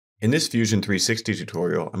In this Fusion 360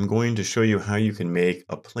 tutorial, I'm going to show you how you can make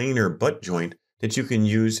a planar butt joint that you can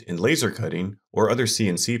use in laser cutting or other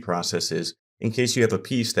CNC processes in case you have a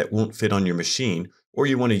piece that won't fit on your machine or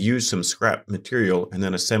you want to use some scrap material and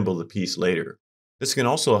then assemble the piece later. This can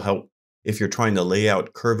also help if you're trying to lay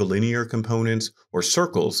out curvilinear components or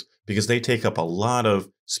circles because they take up a lot of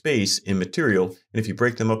space in material, and if you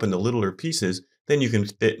break them up into littler pieces, then you can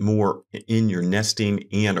fit more in your nesting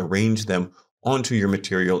and arrange them onto your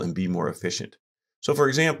material and be more efficient. So for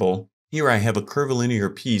example, here I have a curvilinear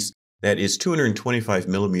piece that is 225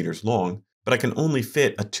 millimeters long, but I can only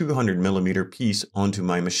fit a 200 millimeter piece onto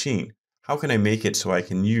my machine. How can I make it so I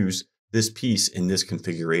can use this piece in this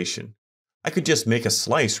configuration? I could just make a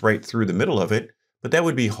slice right through the middle of it, but that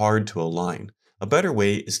would be hard to align. A better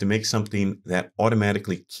way is to make something that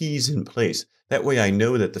automatically keys in place. That way I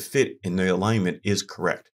know that the fit and the alignment is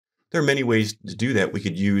correct. There are many ways to do that. We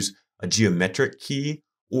could use a geometric key,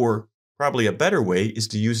 or probably a better way is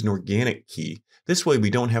to use an organic key. This way we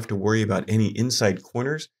don't have to worry about any inside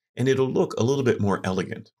corners and it'll look a little bit more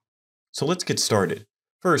elegant. So let's get started.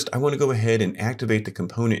 First, I want to go ahead and activate the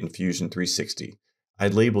component in Fusion 360. I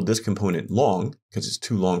labeled this component long because it's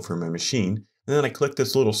too long for my machine, and then I click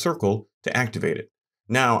this little circle to activate it.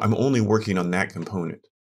 Now I'm only working on that component.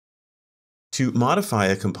 To modify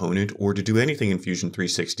a component or to do anything in Fusion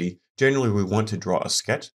 360, generally we want to draw a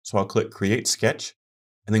sketch. So I'll click Create Sketch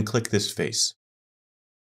and then click this face.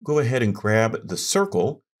 Go ahead and grab the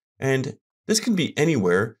circle, and this can be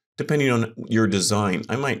anywhere depending on your design.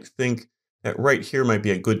 I might think that right here might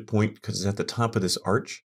be a good point because it's at the top of this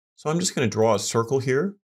arch. So I'm just going to draw a circle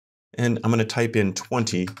here, and I'm going to type in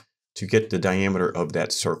 20 to get the diameter of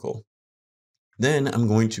that circle. Then I'm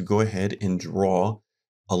going to go ahead and draw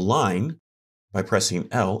a line by pressing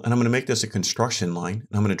L, and I'm going to make this a construction line, and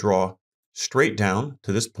I'm going to draw straight down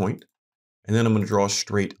to this point, and then I'm going to draw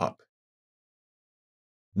straight up.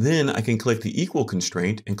 Then I can click the equal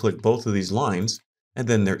constraint and click both of these lines, and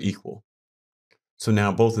then they're equal. So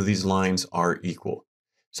now both of these lines are equal.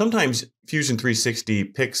 Sometimes Fusion 360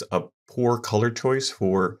 picks a poor color choice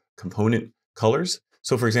for component colors.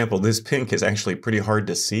 So for example, this pink is actually pretty hard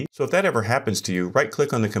to see. So if that ever happens to you, right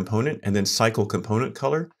click on the component and then cycle component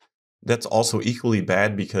color. That's also equally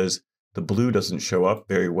bad because the blue doesn't show up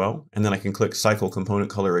very well. And then I can click cycle component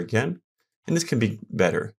color again, and this can be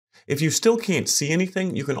better. If you still can't see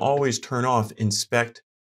anything, you can always turn off inspect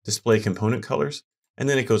display component colors, and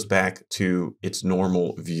then it goes back to its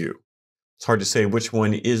normal view. It's hard to say which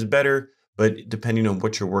one is better, but depending on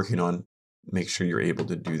what you're working on, make sure you're able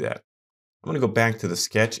to do that. I'm going to go back to the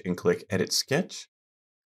sketch and click Edit Sketch.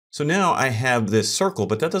 So now I have this circle,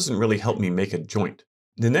 but that doesn't really help me make a joint.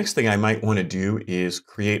 The next thing I might want to do is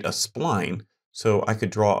create a spline. So I could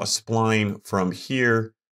draw a spline from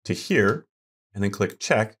here to here, and then click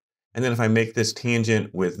Check. And then if I make this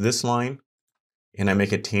tangent with this line, and I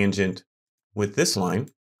make a tangent with this line,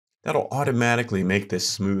 that'll automatically make this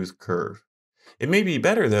smooth curve. It may be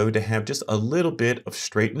better though to have just a little bit of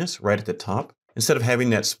straightness right at the top. Instead of having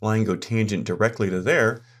that spline go tangent directly to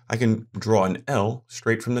there, I can draw an L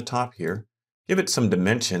straight from the top here, give it some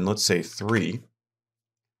dimension, let's say 3.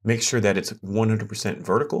 Make sure that it's 100%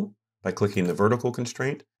 vertical by clicking the vertical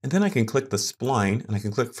constraint. And then I can click the spline, and I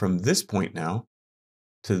can click from this point now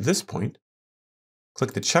to this point.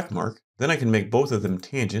 Click the check mark. Then I can make both of them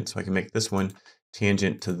tangent. So I can make this one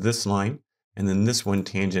tangent to this line, and then this one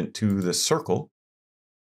tangent to the circle.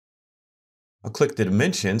 I'll click the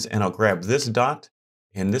dimensions, and I'll grab this dot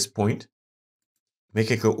and this point, make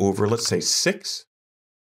it go over, let's say 6.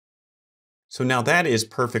 So now that is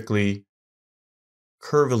perfectly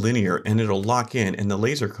curvilinear, and it'll lock in, and the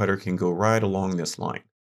laser cutter can go right along this line.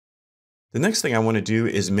 The next thing I want to do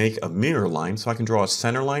is make a mirror line, so I can draw a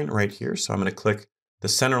center line right here. So I'm going to click the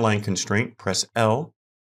center line constraint, press L,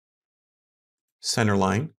 center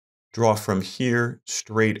line, draw from here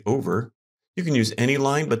straight over. You can use any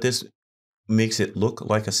line, but this makes it look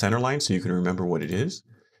like a center line so you can remember what it is.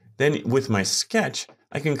 Then with my sketch,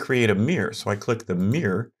 I can create a mirror. So I click the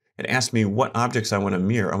mirror. It asks me what objects I want to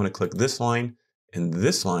mirror. I want to click this line and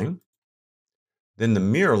this line. Then the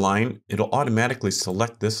mirror line, it'll automatically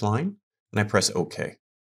select this line, and I press OK.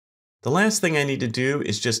 The last thing I need to do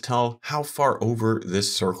is just tell how far over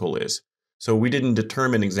this circle is. So we didn't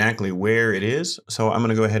determine exactly where it is, so I'm going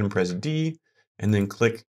to go ahead and press D and then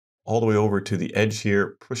click all the way over to the edge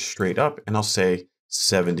here, push straight up, and I'll say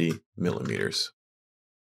 70 millimeters.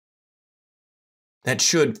 That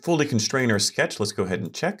should fully constrain our sketch. Let's go ahead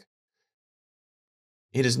and check.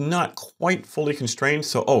 It is not quite fully constrained.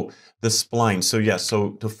 So, the spline. So yes, so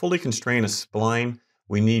to fully constrain a spline,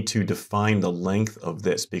 we need to define the length of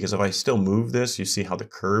this, because if I still move this, you see how the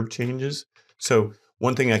curve changes. So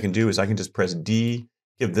one thing I can do is I can just press D,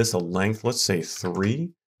 give this a length, let's say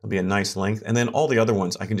 3. It'll be a nice length. And then all the other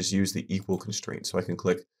ones, I can just use the equal constraint. So I can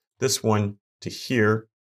click this one to here.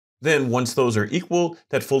 Then once those are equal,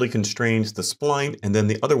 that fully constrains the spline, and then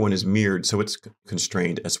the other one is mirrored, so it's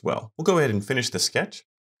constrained as well. We'll go ahead and finish the sketch.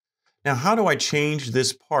 Now, how do I change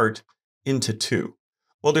this part into 2?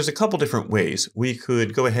 Well, there's a couple different ways. We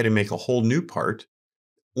could go ahead and make a whole new part,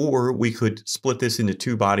 or we could split this into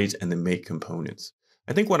 2 bodies and then make components.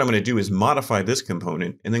 I think what I'm going to do is modify this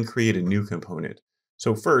component and then create a new component.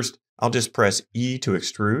 So first, I'll just press E to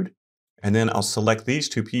extrude, and then I'll select these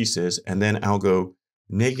 2 pieces, and then I'll go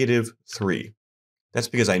 -3. That's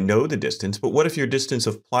because I know the distance, but what if your distance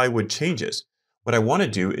of plywood changes? What I want to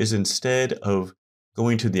do is, instead of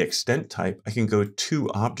going to the extent type, I can go to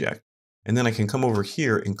object, and then I can come over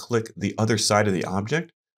here and click the other side of the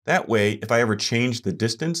object. That way, if I ever change the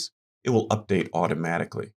distance, it will update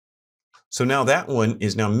automatically. So now that one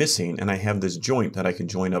is now missing, and I have this joint that I can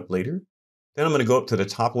join up later. Then I'm going to go up to the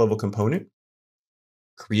top level component,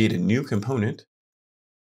 create a new component,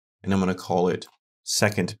 and I'm going to call it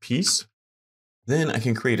second piece. Then I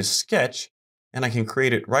can create a sketch, and I can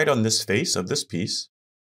create it right on this face of this piece.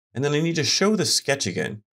 And then I need to show the sketch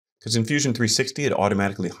again, because in Fusion 360 it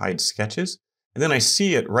automatically hides sketches. And then I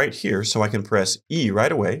see it right here, so I can press E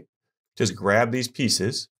right away, just grab these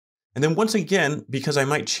pieces. And then once again, because I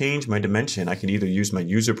might change my dimension, I can either use my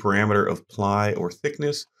user parameter of ply or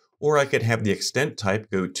thickness, or I could have the extent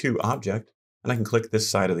type go to object, and I can click this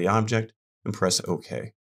side of the object and press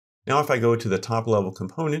OK. Now if I go to the top level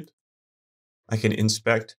component, I can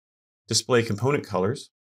inspect display component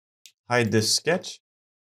colors, hide this sketch,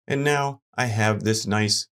 and now I have this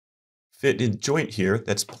nice fitted joint here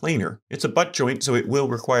that's planar. It's a butt joint, so it will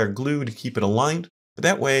require glue to keep it aligned, but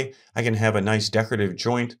that way I can have a nice decorative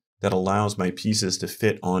joint that allows my pieces to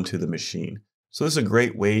fit onto the machine. So this is a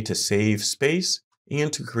great way to save space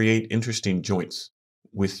and to create interesting joints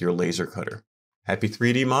with your laser cutter. Happy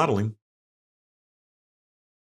 3D modeling!